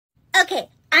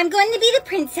I'm going to be the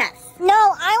princess. No,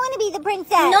 I want to be the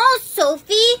princess. No,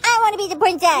 Sophie. I want to be the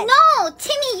princess. No,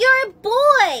 Timmy, you're a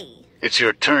boy. It's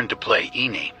your turn to play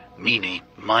Eeny, Meeny,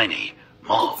 Miny,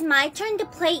 Mo. It's my turn to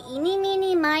play Eeny,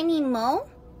 Meeny, Miny, Mo?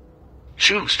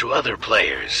 Choose two other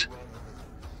players.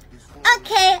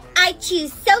 Okay, I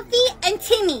choose Sophie and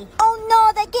Timmy. Oh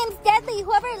no, that game's deadly.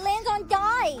 Whoever it lands on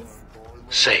dies.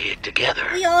 Say it together.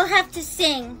 We all have to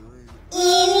sing.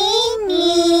 Eeny,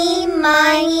 meeny,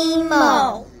 miny,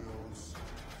 mo.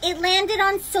 It landed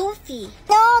on Sophie.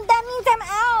 No, that means I'm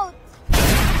out.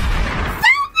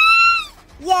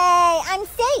 Sophie! Yay, I'm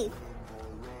safe.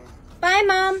 Bye,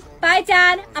 Mom. Bye,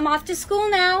 Dad. I'm off to school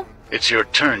now. It's your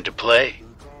turn to play.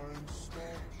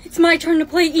 It's my turn to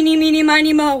play Eeny, Meeny,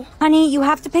 Miny, Mo. Honey, you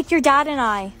have to pick your dad and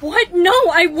I. What? No,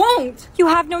 I won't. You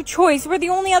have no choice. We're the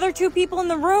only other two people in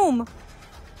the room.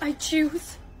 I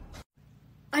choose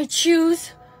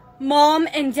Mom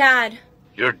and Dad.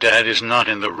 Your dad is not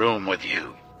in the room with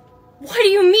you. What do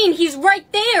you mean? He's right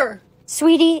there.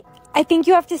 Sweetie, I think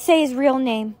you have to say his real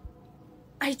name.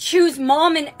 I choose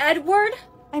Mom and Edward?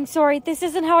 I'm sorry, this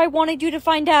isn't how I wanted you to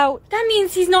find out. That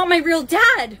means he's not my real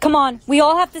dad. Come on, we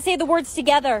all have to say the words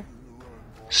together.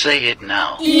 Say it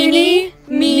now. Eeny,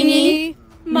 meeny,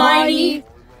 miny,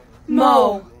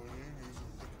 mo.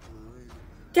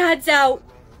 Dad's out.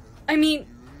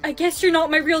 I guess you're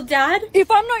not my real dad? If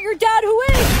I'm not your dad, who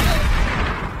is?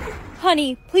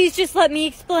 Honey, please just let me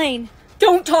explain.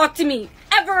 Don't talk to me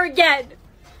ever again.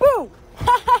 Boo!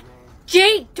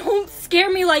 Jay, don't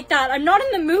scare me like that. I'm not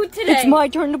in the mood today. It's my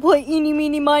turn to play Eeny,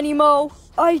 Meeny, Miny, Mo.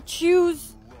 I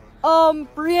choose,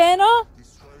 Brianna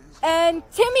and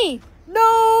Timmy.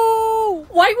 No!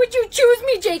 Why would you choose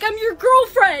me, Jake? I'm your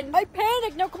girlfriend. I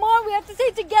panicked. Now come on, we have to say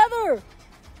it together.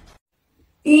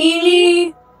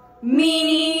 Eeny,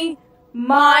 meeny,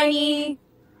 miny,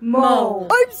 mo.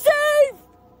 I'm safe!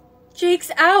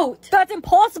 Jake's out. That's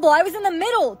impossible. I was in the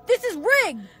middle. This is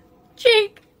rigged.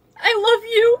 Jake, I love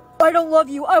you. I don't love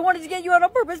you. I wanted to get you out on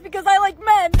purpose because I like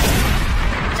men.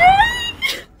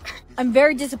 Jake! I'm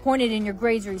very disappointed in your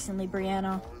grades recently,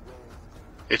 Brianna.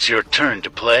 It's your turn to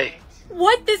play.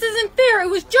 What? This isn't fair. It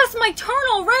was just my turn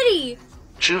already.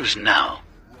 Choose now.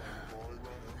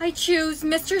 I choose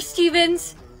Mr.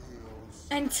 Stevens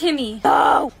and Timmy.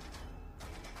 No!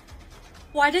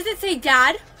 Why does it say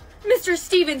Dad? Mr.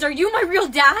 Stevens, are you my real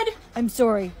dad? I'm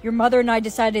sorry. Your mother and I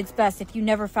decided it's best if you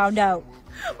never found out.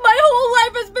 My whole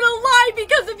life has been a lie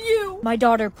because of you. My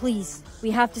daughter, please.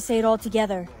 We have to say it all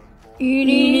together.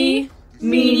 Eeny,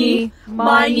 meeny,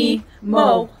 miny,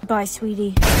 mo. Bye,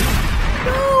 sweetie.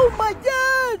 No, my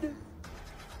dad!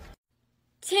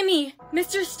 Timmy,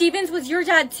 Mr. Stevens was your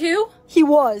dad too? He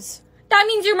was. That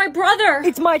means you're my brother.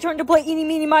 It's my turn to play Eeny,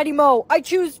 Meeny, Miny, Mo. I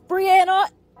choose Brianna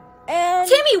and...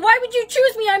 Timmy, why would you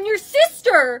choose me? I'm your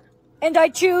sister. And I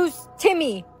choose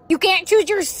Timmy. You can't choose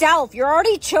yourself. You're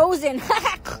already chosen.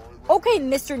 Okay,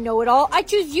 Mr. Know-It-All. I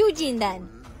choose Eugene then.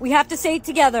 We have to say it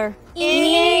together.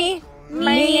 Eeny,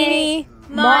 meeny,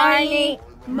 miny,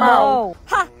 mo.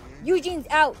 Ha! Eugene's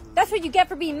out. That's what you get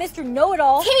for being Mr.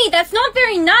 Know-It-All. Timmy, that's not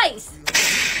very nice.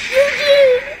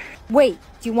 Wait,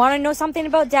 do you want to know something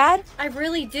about Dad? I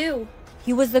really do.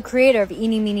 He was the creator of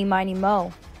Eeny, Meeny, Miny,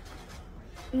 Mo.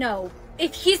 No.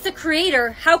 If he's the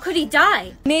creator, how could he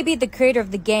die? He may be the creator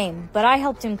of the game, but I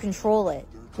helped him control it.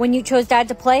 When you chose Dad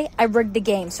to play, I rigged the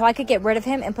game so I could get rid of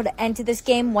him and put an end to this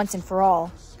game once and for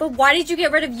all. But why did you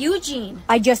get rid of Eugene?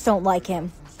 I just don't like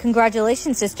him.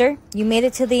 Congratulations, sister. You made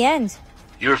it to the end.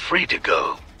 You're free to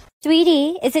go.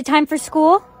 Sweetie, is it time for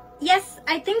school? Yes,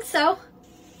 I think so.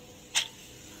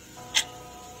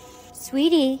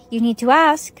 Sweetie, you need to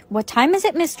ask, what time is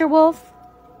it, Mr. Wolf?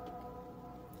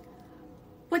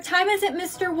 What time is it,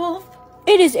 Mr. Wolf?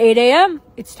 It is 8 a.m.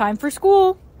 It's time for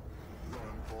school.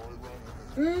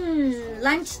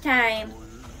 Lunchtime.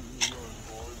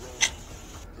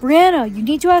 Brianna, you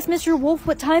need to ask Mr. Wolf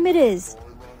what time it is.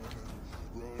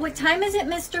 What time is it,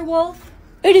 Mr. Wolf?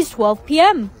 It is 12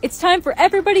 p.m. It's time for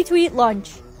everybody to eat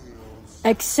lunch.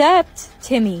 Except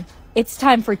Timmy. It's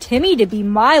time for Timmy to be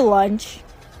my lunch.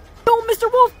 No,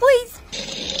 Mr. Wolf, please!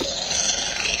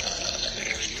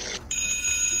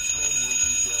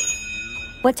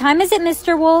 What time is it,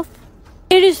 Mr. Wolf?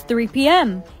 It is 3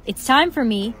 p.m. It's time for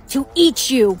me to eat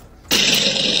you.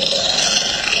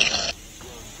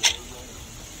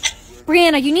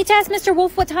 Brianna, you need to ask Mr.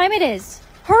 Wolf what time it is.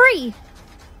 Hurry!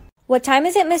 What time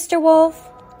is it, Mr. Wolf?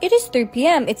 It is 3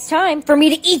 p.m. It's time for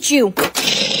me to eat you.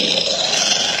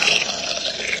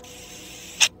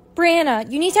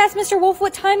 Brianna, you need to ask Mr. Wolf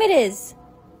what time it is.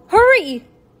 Hurry!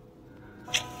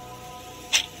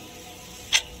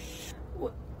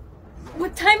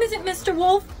 What time is it, Mr.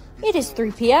 Wolf? It is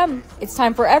 3 p.m. It's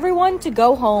time for everyone to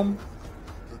go home.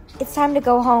 It's time to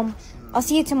go home. I'll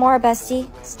see you tomorrow, bestie.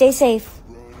 Stay safe.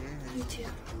 You too.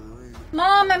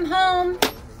 Mom, I'm home.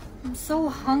 I'm so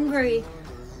hungry.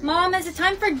 Mom, is it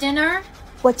time for dinner?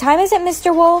 What time is it,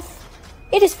 Mr. Wolf?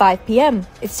 It is 5 p.m.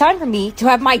 It's time for me to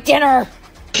have my dinner.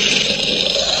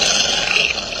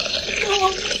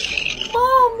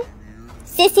 Mom!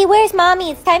 Sissy, where's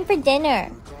Mommy? It's time for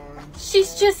dinner.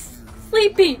 She's just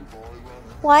sleeping.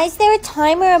 Why is there a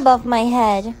timer above my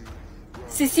head?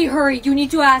 Sissy, hurry. You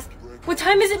need to ask. What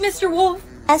time is it, Mr. Wolf?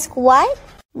 Ask what?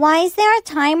 Why is there a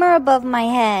timer above my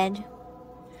head?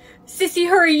 Sissy,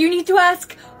 hurry. You need to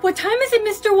ask. What time is it,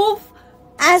 Mr. Wolf?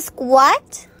 Ask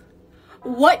what?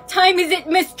 What time is it,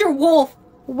 Mr. Wolf?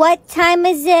 What time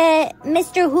is it,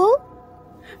 Mr. Who?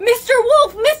 Mr.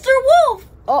 Wolf! Mr. Wolf!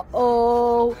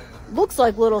 Uh-oh. Looks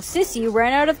like little Sissy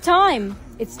ran out of time.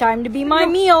 It's time to be my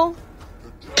meal.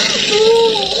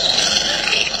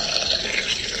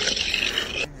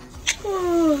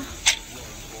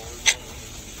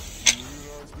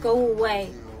 Go away.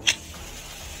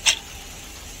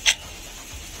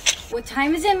 What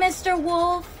time is it, Mr.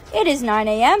 Wolf? It is 9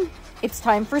 a.m. It's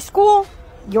time for school.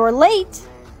 You're late.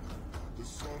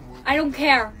 I don't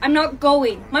care. I'm not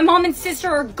going. My mom and sister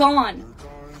are gone.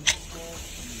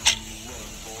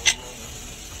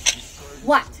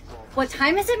 What? What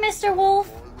time is it, Mr. Wolf?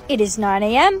 It is 9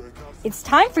 a.m. It's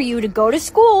time for you to go to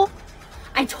school.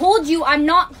 I told you I'm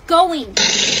not going.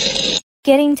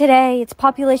 Getting today, it's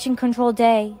population control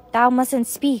day. Thou mustn't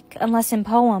speak unless in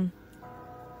poem.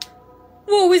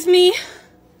 Woe is me.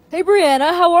 Hey,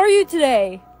 Brianna, how are you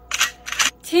today?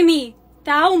 Timmy,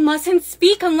 thou mustn't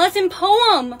speak unless in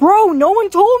poem. Bro, no one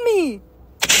told me.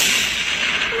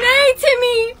 Nay,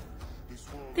 Timmy.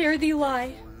 There thee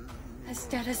lie, as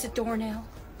dead as a doornail.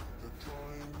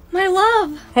 My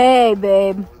love. Hey,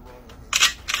 babe.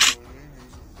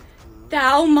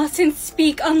 Thou mustn't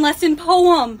speak unless in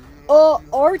poem.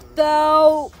 Art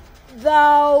thou,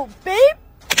 babe?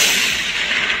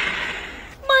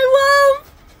 My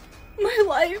love. My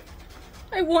life.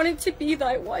 I wanted to be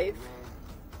thy wife.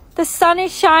 The sun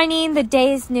is shining, the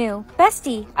day is new.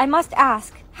 Bestie, I must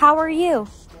ask, how are you?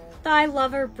 Thy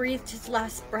lover breathed his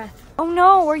last breath. Oh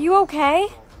no, are you okay?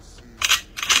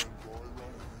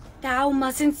 Thou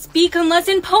mustn't speak unless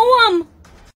in poem.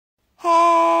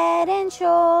 Head and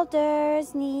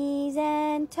shoulders, knees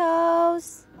and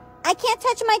toes. I can't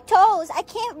touch my toes. I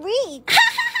can't read.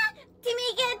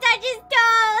 Timmy can't touch his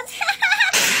toes.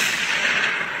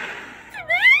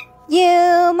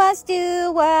 You must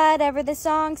do whatever the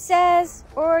song says,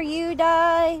 or you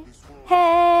die.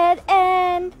 Head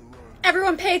and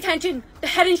Everyone pay attention. The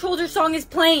Head and Shoulders song is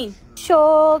playing.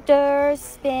 shoulders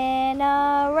spin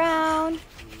around.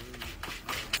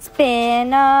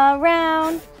 Spin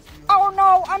around. Oh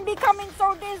no, I'm becoming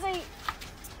so dizzy.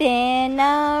 Spin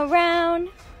around.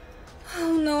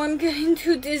 Oh no, I'm getting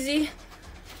too dizzy.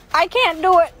 I can't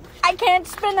do it. I can't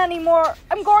spin anymore.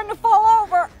 I'm going to fall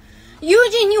over.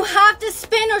 Eugene, you have to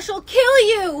spin or she'll kill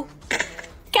you.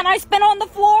 Can I spin on the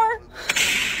floor?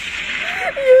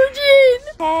 Eugene!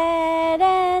 Head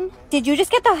and... Did you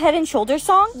just get the Head and Shoulders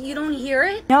song? You don't hear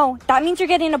it? No, that means you're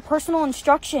getting a personal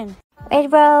instruction.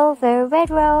 Red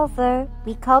Rover,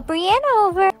 we call Brianna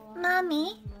over.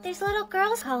 Mommy, there's little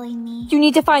girls calling me. You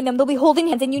need to find them. They'll be holding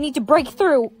hands and you need to break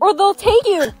through or they'll take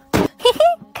you.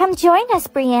 Come join us,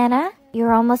 Brianna.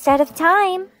 You're almost out of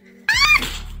time.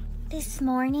 This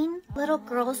morning, little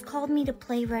girls called me to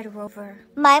play Red Rover.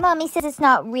 My mommy says it's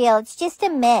not real. It's just a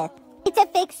myth. It's a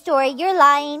fake story. You're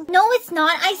lying. No, it's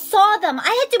not. I saw them. I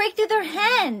had to break through their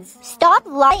hands. Stop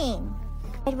lying.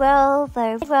 Red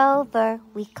Rover,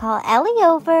 we call Ellie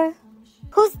over.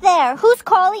 Who's there? Who's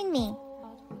calling me?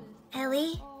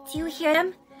 Ellie, do you hear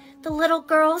them? The little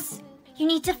girls? You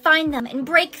need to find them and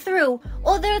break through,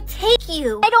 or they'll take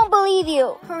you. I don't believe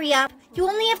you. Hurry up. You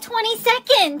only have 20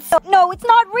 seconds. No, it's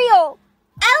not real.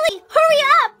 Ellie, hurry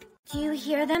up! Do you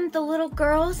hear them? The little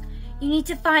girls? You need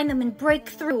to find them and break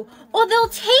through, or they'll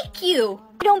take you.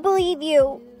 I don't believe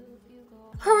you.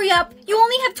 Hurry up. You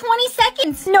only have 20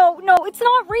 seconds. No, it's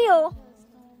not real.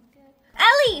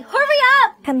 Ellie, hurry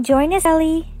up! Come join us,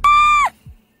 Ellie.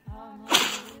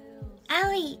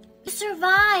 Ellie, you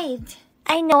survived.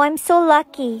 I know, I'm so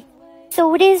lucky.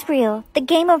 So it is real. The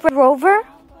game of Red Rover?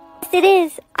 Yes, it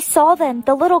is. I saw them,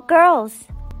 the little girls.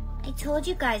 I told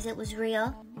you guys it was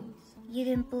real. You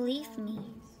didn't believe me.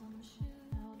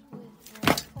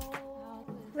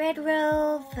 Red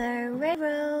Rover.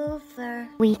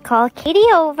 We call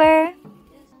Katie over.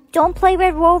 Don't play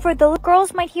Red Rover. The little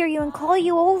girls might hear you and call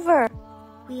you over.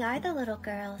 We are the little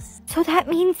girls. So that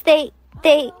means they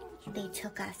They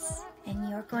took us. And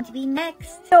you're going to be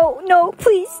next. No,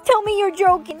 please tell me you're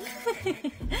joking.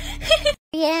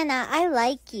 Brianna, I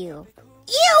like you.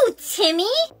 Ew, Timmy!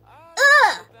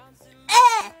 Ugh!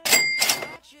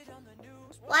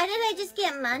 Why did I just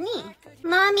get money?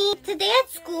 Mommy, today at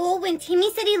school, when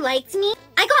Timmy said he liked me,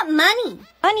 I got money.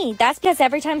 Money, that's because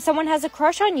every time someone has a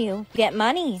crush on you, you get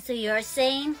money. So you're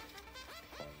saying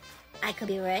I could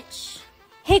be rich?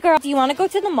 Hey girl, do you want to go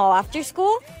to the mall after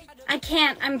school? I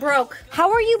can't, I'm broke.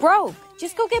 How are you broke?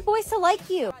 Just go get boys to like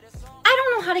you. I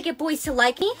don't know how to get boys to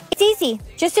like me. It's easy.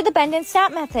 Just do the bend and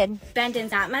snap method. Bend and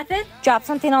snap method? Drop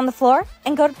something on the floor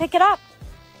and go to pick it up.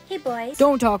 Hey boys.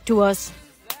 Don't talk to us.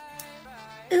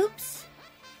 Oops.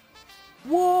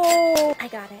 Whoa! I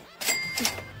got it.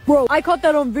 Bro, I caught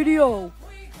that on video.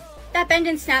 That bend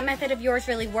and snap method of yours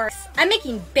really works. I'm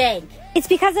making bank. It's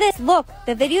because of this. Look,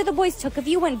 the video the boys took of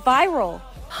you went viral.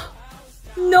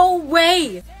 No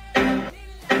way!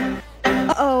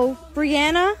 Uh-oh,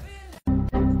 Brianna?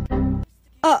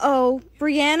 Uh-oh,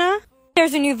 Brianna?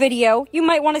 There's a new video. You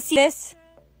might want to see this.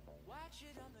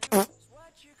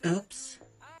 Oops.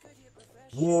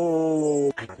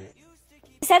 Whoa. I got it.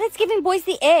 He said it's giving boys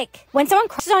the ick. When someone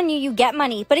crushes on you, you get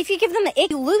money. But if you give them the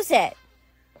ick, you lose it.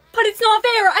 But it's not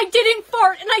fair. I didn't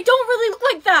fart, and I don't really look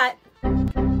like that.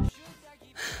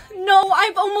 No,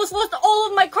 I've almost lost all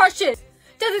of my crushes.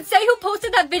 Does it say who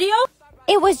posted that video?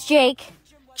 It was Jake.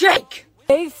 Jake.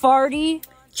 Hey, Farty.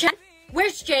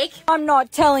 Where's Jake? I'm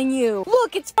not telling you.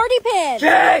 Look, it's Farty Pin.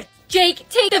 Jake! Jake,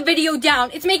 take the video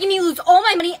down. It's making me lose all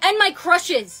my money and my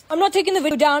crushes. I'm not taking the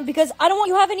video down because I don't want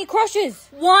you to have any crushes.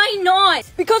 Why not?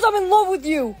 Because I'm in love with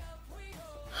you.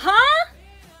 Huh?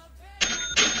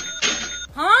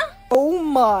 Huh? Oh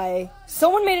my.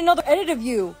 Someone made another edit of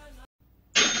you.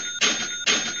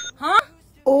 Huh?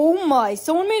 Oh my.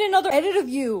 Someone made another edit of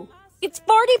you. It's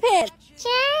Farty Pin.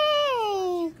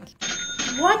 Jake!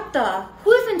 What the?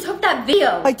 Who even took that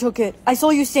video? I took it. I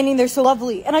saw you standing there so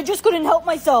lovely, and I just couldn't help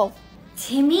myself.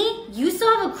 Timmy, you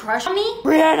still have a crush on me?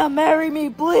 Brianna, marry me,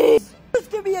 please.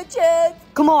 Just give me a chance.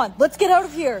 Come on, let's get out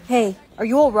of here. Hey, are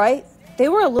you all right? They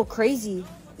were a little crazy.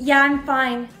 Yeah, I'm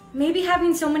fine. Maybe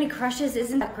having so many crushes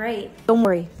isn't that great. Don't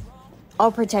worry.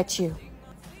 I'll protect you.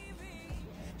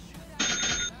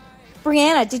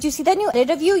 Brianna, did you see that new edit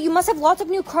of you? You must have lots of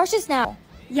new crushes now.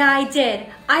 Yeah, I did.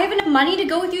 I have enough money to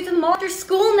go with you to the mall after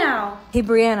school now. Hey,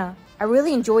 Brianna, I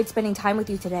really enjoyed spending time with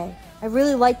you today. I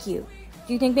really like you.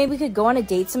 Do you think maybe we could go on a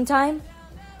date sometime?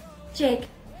 Jake,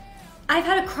 I've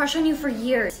had a crush on you for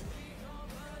years.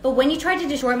 But when you tried to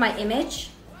destroy my image,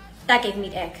 that gave me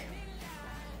the ick.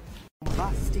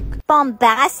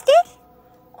 Bombastic?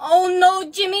 Oh no,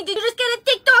 Jimmy, did you just get a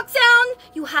TikTok sound?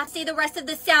 You have to say the rest of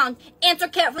the sound. Answer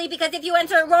carefully because if you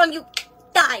answer it wrong, you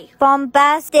die.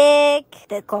 Bombastic.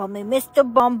 They call me Mr.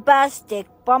 Bombastic.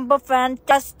 Bomba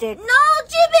Fantastic. No,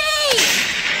 Jimmy!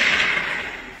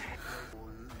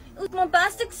 It was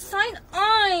bombastic sign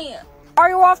eye. Are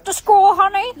you off to school,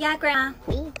 honey? Yeah, Grandma.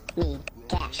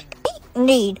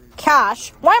 Need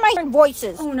cash. Why am I hearing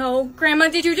voices? Oh no, Grandma,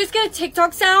 did you just get a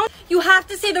TikTok sound? You have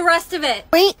to say the rest of it.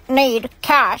 We need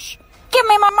cash. Give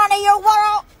me my money, you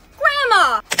little...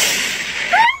 Grandma!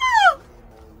 Grandma!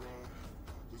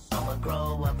 I'ma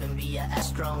grow up and be an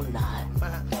astronaut.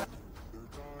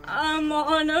 I'm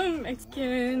on a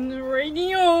Mexican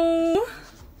radio.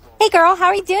 Hey girl, how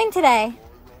are you doing today?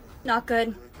 Not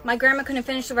good. My grandma couldn't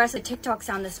finish the rest of the TikTok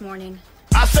sound this morning.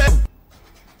 I said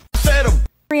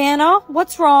Brianna,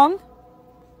 what's wrong?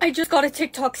 I just got a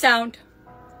TikTok sound.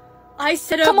 I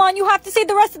said a... Come on, you have to say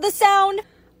the rest of the sound.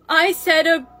 I said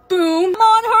a boom. Come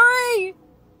on, hurry.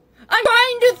 I'm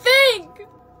trying to think.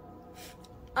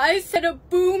 I said a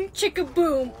boom chicka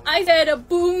boom. I said a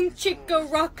boom chicka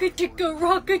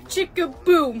chicka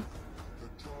boom.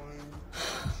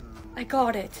 I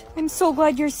got it. I'm so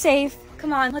glad you're safe.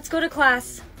 Come on, let's go to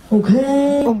class.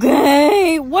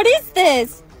 Okay, what is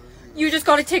this? You just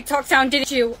got a TikTok sound,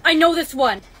 didn't you? I know this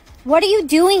one. What are you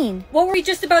doing? What were we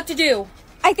just about to do?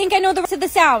 I think I know the rest of the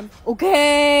sound.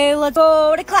 Okay, let's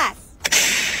go to class.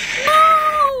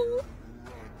 No!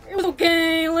 It was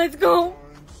okay, let's go.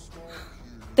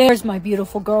 There's my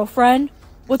beautiful girlfriend.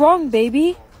 What's wrong,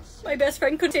 baby? My best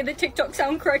friend couldn't say the TikTok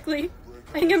sound correctly.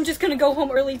 I think I'm just gonna go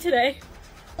home early today.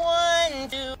 1,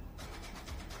 2,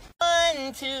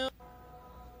 1, 2.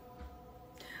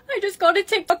 I just got a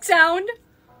TikTok sound.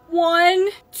 1,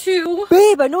 2.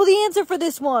 Babe, I know the answer for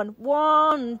this one.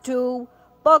 1, 2,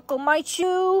 buckle my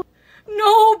shoe.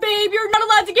 No, babe, you're not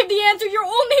allowed to give the answer. You're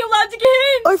only allowed to get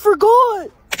hints. I forgot.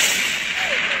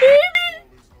 Baby.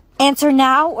 Answer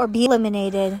now or be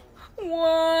eliminated.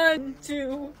 1,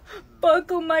 2,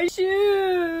 buckle my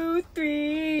shoe.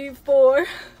 3, 4.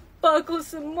 Buckle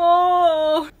some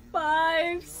more.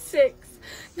 5, 6.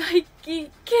 Nike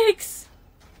kicks.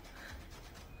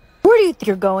 Where do you think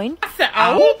you're going?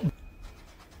 Out?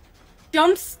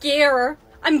 Jump scare.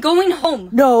 I'm going home.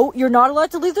 No, you're not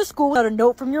allowed to leave the school without a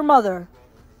note from your mother.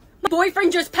 My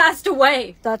boyfriend just passed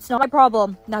away. That's not my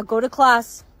problem. Now go to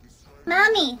class.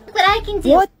 Mommy, look what I can do.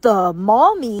 What the?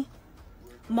 Mommy?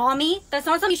 Mommy? That's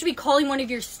not something you should be calling one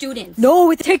of your students. No,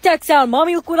 it's a tic-tac sound.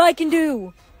 Mommy, look what I can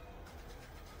do.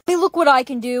 Mommy, look what I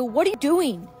can do. What are you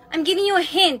doing? I'm giving you a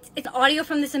hint. It's audio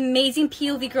from this amazing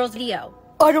POV girl's video.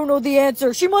 I don't know the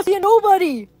answer. She must be a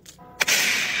nobody.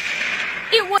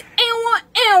 It was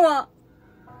Ewa.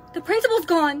 The principal's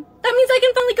gone. That means I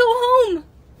can finally go home.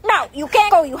 No, you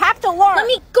can't go. You have to learn. Let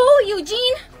me go,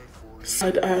 Eugene.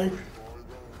 Side-eye.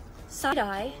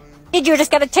 Side-eye? Did you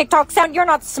just get a TikTok sound? You're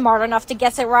not smart enough to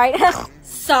guess it right.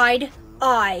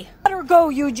 Side-eye. Let her go,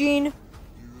 Eugene.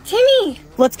 Timmy!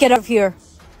 Let's get out of here.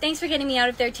 Thanks for getting me out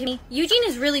of there, Timmy. Eugene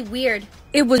is really weird.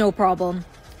 It was no problem.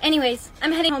 Anyways,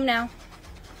 I'm heading home now.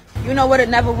 You know what it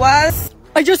never was?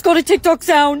 I just got a TikTok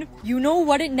sound. You know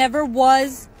what it never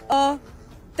was?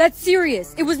 That's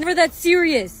serious. It was never that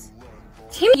serious.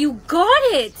 Timmy, you got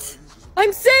it!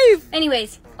 I'm safe.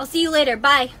 Anyways, I'll see you later.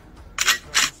 Bye.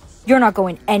 You're not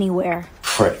going anywhere.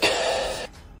 Frick.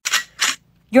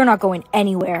 You're not going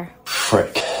anywhere.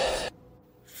 Frick.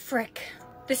 Frick.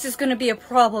 This is gonna be a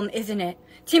problem, isn't it?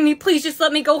 Timmy, please just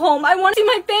let me go home. I want to see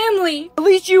my family. At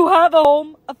least you have a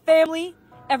home, a family.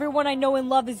 Everyone I know and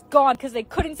love is gone because they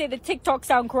couldn't say the TikTok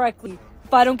sound correctly.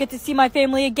 If I don't get to see my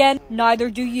family again, neither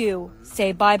do you.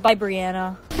 Say bye-bye,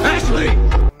 Brianna. Ashley!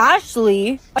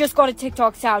 Ashley? I just got a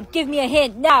TikTok sound. Give me a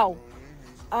hint now.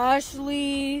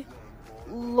 Ashley,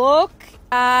 look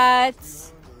at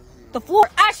the floor.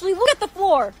 Ashley, look at the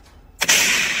floor.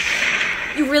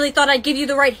 You really thought I'd give you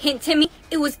the right hint, Timmy?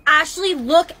 It was Ashley,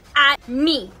 look at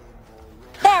me.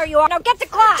 There you are. Now get to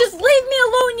class. Just leave me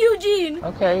alone, Eugene.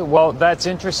 Okay, well, that's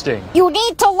interesting. You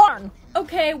need to learn.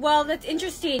 Okay, well, that's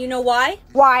interesting. You know why?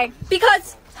 Why?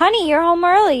 Because, Honey, you're home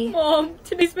early. Mom,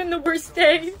 today's been the worst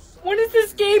day. When is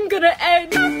this game gonna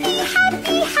end?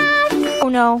 Oh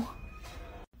no.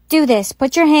 Do this.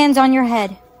 Put your hands on your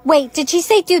head. Wait, did she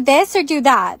say do this or do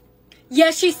that?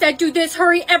 Yes, she said do this.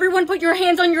 Hurry, everyone put your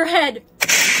hands on your head.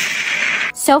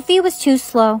 Sophie was too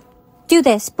slow. Do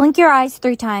this. Blink your eyes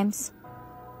 3 times.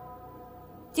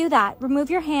 Do that.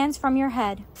 Remove your hands from your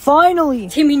head. Finally.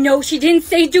 Timmy, no, she didn't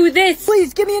say do this.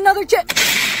 Please, give me another chance.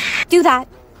 Do that.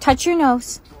 Touch your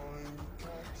nose.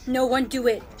 No one do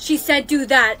it. She said do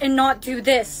that and not do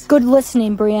this. Good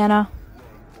listening, Brianna.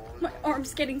 My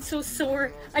arm's getting so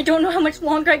sore. I don't know how much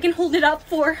longer I can hold it up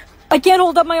for. I can't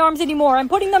hold up my arms anymore. I'm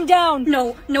putting them down.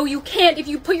 No, you can't. If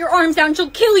you put your arms down, she'll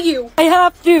kill you. I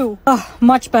have to.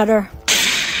 Much better.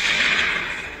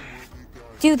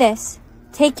 Do this.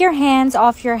 Take your hands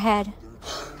off your head.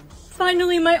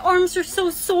 Finally, my arms are so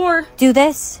sore. Do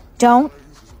this. Don't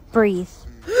breathe.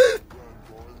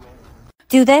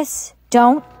 Do this.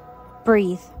 Don't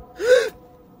breathe.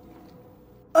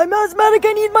 I'm asthmatic.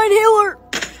 I need my inhaler.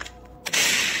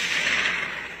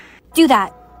 Do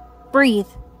that. Breathe.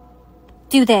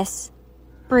 Do this.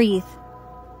 Breathe.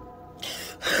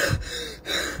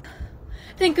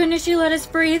 Thank goodness she let us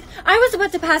breathe. I was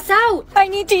about to pass out. I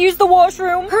need to use the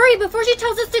washroom. Hurry before she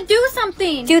tells us to do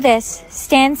something. Do this.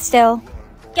 Stand still.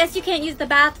 Guess you can't use the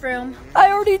bathroom.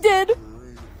 I already did.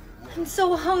 I'm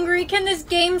so hungry. Can this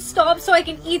game stop so I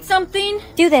can eat something?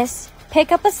 Do this.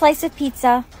 Pick up a slice of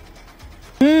pizza.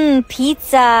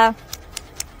 Pizza.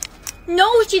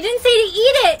 No, she didn't say to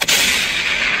eat it.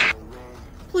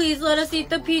 Please let us eat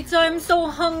the pizza. I'm so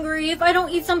hungry. If I don't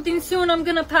eat something soon, I'm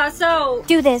gonna pass out.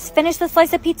 Do this. Finish the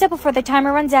slice of pizza before the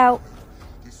timer runs out.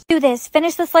 Do this.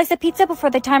 Finish the slice of pizza before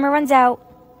the timer runs out.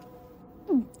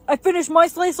 I finished my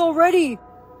slice already.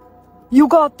 You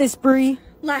got this, Brie.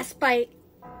 Last bite.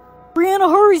 Brianna,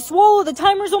 hurry, swallow. The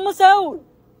timer's almost out.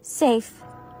 Safe.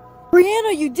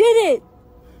 Brianna, you did it.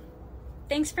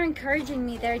 Thanks for encouraging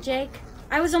me there, Jake.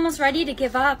 I was almost ready to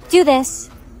give up. Do this.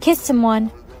 Kiss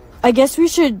someone. I guess we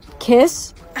should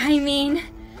kiss.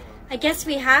 I guess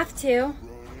we have to.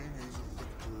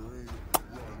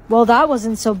 Well, that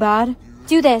wasn't so bad.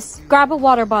 Do this. Grab a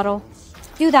water bottle.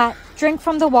 Do that. Drink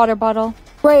from the water bottle.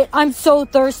 Great, I'm so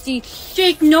thirsty.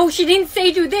 Jake, no, she didn't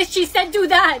say do this. She said do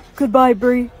that. Goodbye,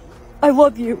 Brie. I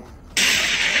love you.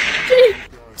 Jake.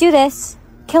 Do this.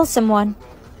 Kill someone.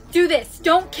 Do this.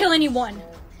 Don't kill anyone.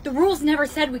 The rules never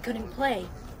said we couldn't play.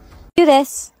 Do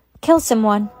this. Kill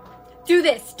someone. Do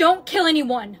this. Don't kill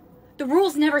anyone. The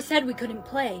rules never said we couldn't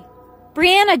play.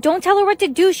 Brianna, don't tell her what to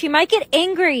do. She might get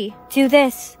angry. Do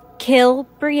this. Kill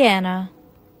Brianna.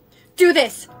 Do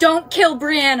this. Don't kill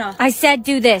Brianna. I said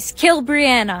do this. Kill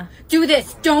Brianna. Do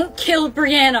this. Don't kill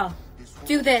Brianna.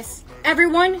 Do this.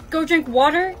 Everyone, go drink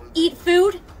water, eat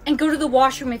food, and go to the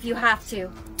washroom if you have to.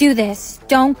 Do this.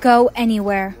 Don't go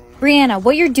anywhere. Brianna,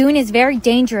 what you're doing is very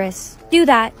dangerous. Do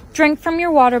that. Drink from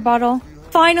your water bottle.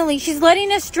 Finally, she's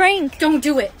letting us drink. Don't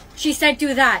do it. She said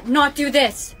do that, not do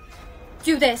this.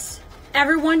 Do this.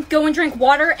 Everyone, go and drink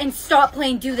water and stop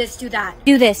playing do this, do that.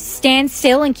 Do this. Stand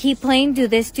still and keep playing do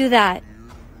this, do that.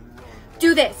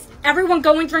 Do this. Everyone,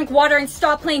 go and drink water and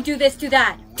stop playing do this, do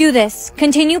that. Do this.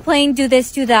 Continue playing do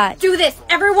this, do that. Do this.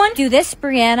 Everyone. Do this,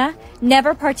 Brianna.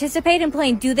 Never participate in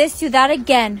playing do this, do that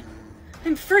again.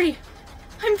 I'm free.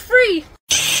 I'm free.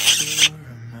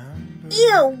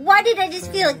 Ew, why did I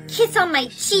just feel a kiss on my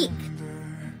cheek?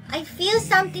 I feel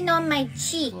something on my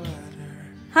cheek.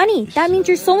 Honey, that means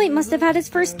your soulmate must have had his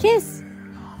first kiss.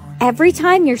 Every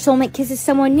time your soulmate kisses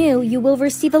someone new, you will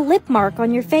receive a lip mark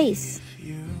on your face.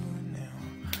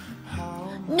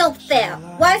 No fair.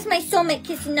 Why is my soulmate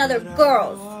kissing other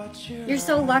girls? You're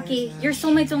so lucky. Your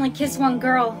soulmates only kiss one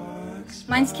girl.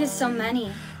 Mine's kissed so many.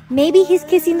 Maybe he's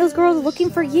kissing those girls looking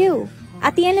for you.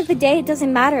 At the end of the day, it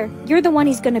doesn't matter. You're the one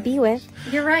he's going to be with.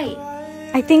 You're right.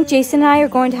 I think Jason and I are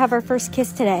going to have our first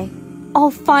kiss today. I'll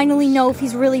finally know if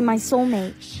he's really my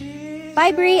soulmate.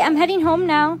 Bye, Bree. I'm heading home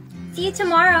now. See you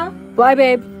tomorrow. Bye,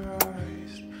 babe.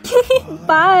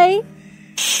 Bye.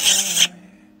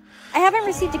 I haven't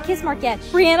received a kiss mark yet.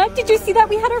 Brianna, did you see that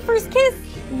we had our first kiss?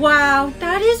 Wow,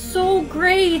 that is so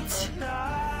great.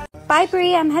 Bye,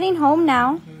 Bree. I'm heading home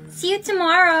now. See you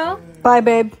tomorrow. Bye,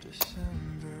 babe.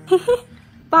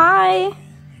 Bye.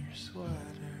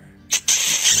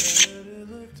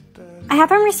 I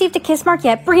haven't received a kiss mark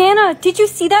yet. Brianna, did you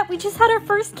see that? We just had our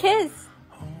first kiss.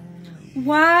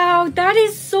 Wow, that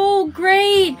is so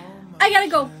great. I gotta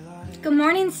go. Good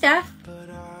morning, Steph.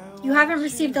 You haven't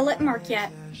received a lip mark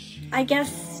yet. I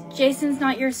guess Jason's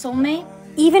not your soulmate?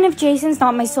 Even if Jason's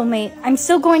not my soulmate, I'm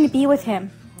still going to be with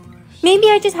him. Maybe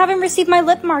I just haven't received my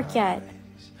lip mark yet.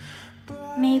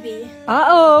 Maybe.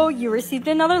 Uh-oh, you received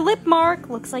another lip mark.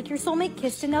 Looks like your soulmate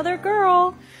kissed another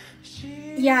girl.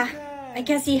 Yeah, I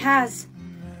guess he has.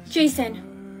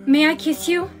 Jason, may I kiss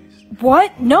you?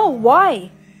 What? No,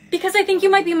 why? Because I think you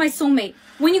might be my soulmate.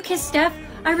 When you kissed Steph,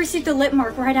 I received a lip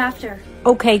mark right after.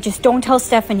 Okay, just don't tell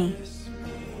Stephanie.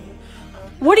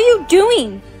 What are you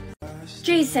doing?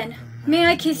 Jason, may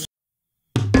I kiss you?